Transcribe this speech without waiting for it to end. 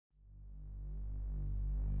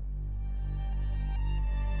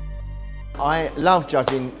I love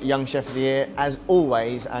judging Young Chef of the Year, as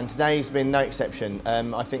always, and today's been no exception.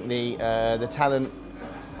 I think the talent,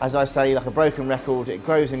 as I say, like a broken record, it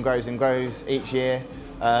grows and grows and grows each year.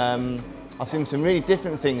 I've seen some really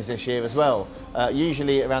different things this year as well.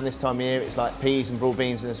 Usually around this time of year it's like peas and broad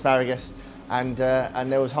beans and asparagus, and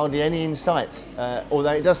there was hardly any in sight,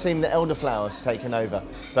 although it does seem that elderflower's taken over.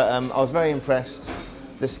 But I was very impressed.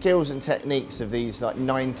 The skills and techniques of these like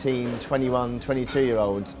 19, 21,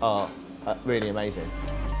 22-year-olds are really amazing.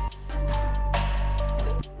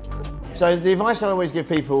 So the advice I always give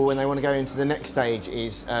people when they want to go into the next stage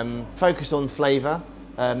is focus on flavour,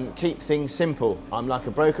 keep things simple. I'm like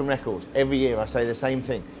a broken record. Every year I say the same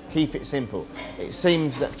thing, keep it simple. It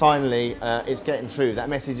seems that finally it's getting through, that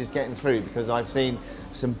message is getting through, because I've seen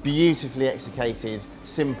some beautifully executed,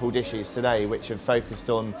 simple dishes today which have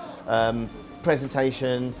focused on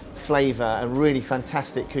presentation, flavour and really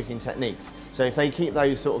fantastic cooking techniques. So if they keep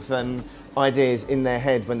those sort of ideas in their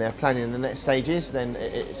head when they're planning the next stages, then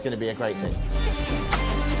it's going to be a great thing.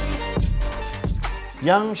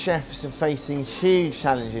 Young chefs are facing huge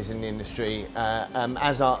challenges in the industry,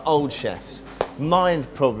 as are old chefs. My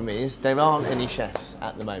problem is there aren't any chefs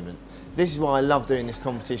at the moment. This is why I love doing this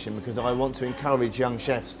competition, because I want to encourage young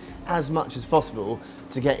chefs as much as possible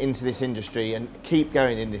to get into this industry and keep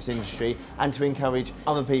going in this industry, and to encourage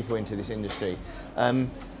other people into this industry.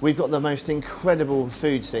 We've got the most incredible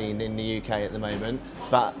food scene in the UK at the moment,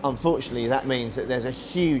 but unfortunately that means that there's a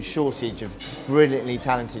huge shortage of brilliantly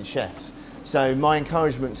talented chefs. So my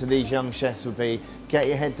encouragement to these young chefs would be, get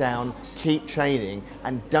your head down, keep training,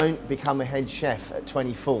 and don't become a head chef at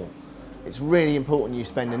 24. It's really important you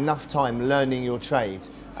spend enough time learning your trade,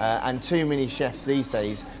 and too many chefs these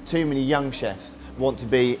days, too many young chefs want to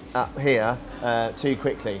be up here too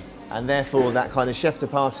quickly, and therefore that kind of chef de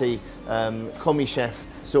partie, commis chef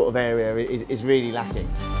sort of area is really lacking.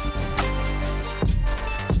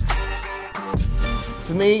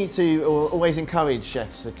 For me to always encourage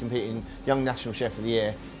chefs to compete in Young National Chef of the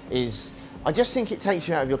Year is, I just think it takes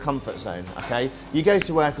you out of your comfort zone, okay? You go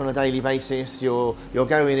to work on a daily basis, you're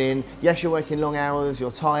going in, yes, you're working long hours,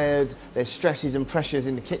 you're tired, there's stresses and pressures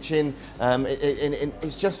in the kitchen.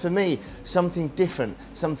 It's just, for me, something different,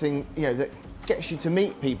 something, you know, that gets you to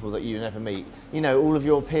meet people that you never meet. You know, all of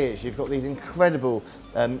your peers, you've got these incredible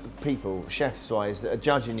people, chefs-wise, that are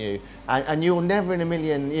judging you, and you'll never in a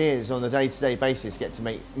million years on a day-to-day basis get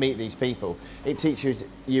to meet these people. It teaches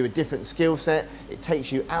you a different skill set, it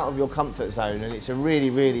takes you out of your comfort zone, and it's a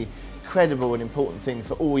really, really credible and important thing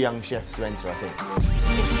for all young chefs to enter, I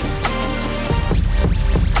think.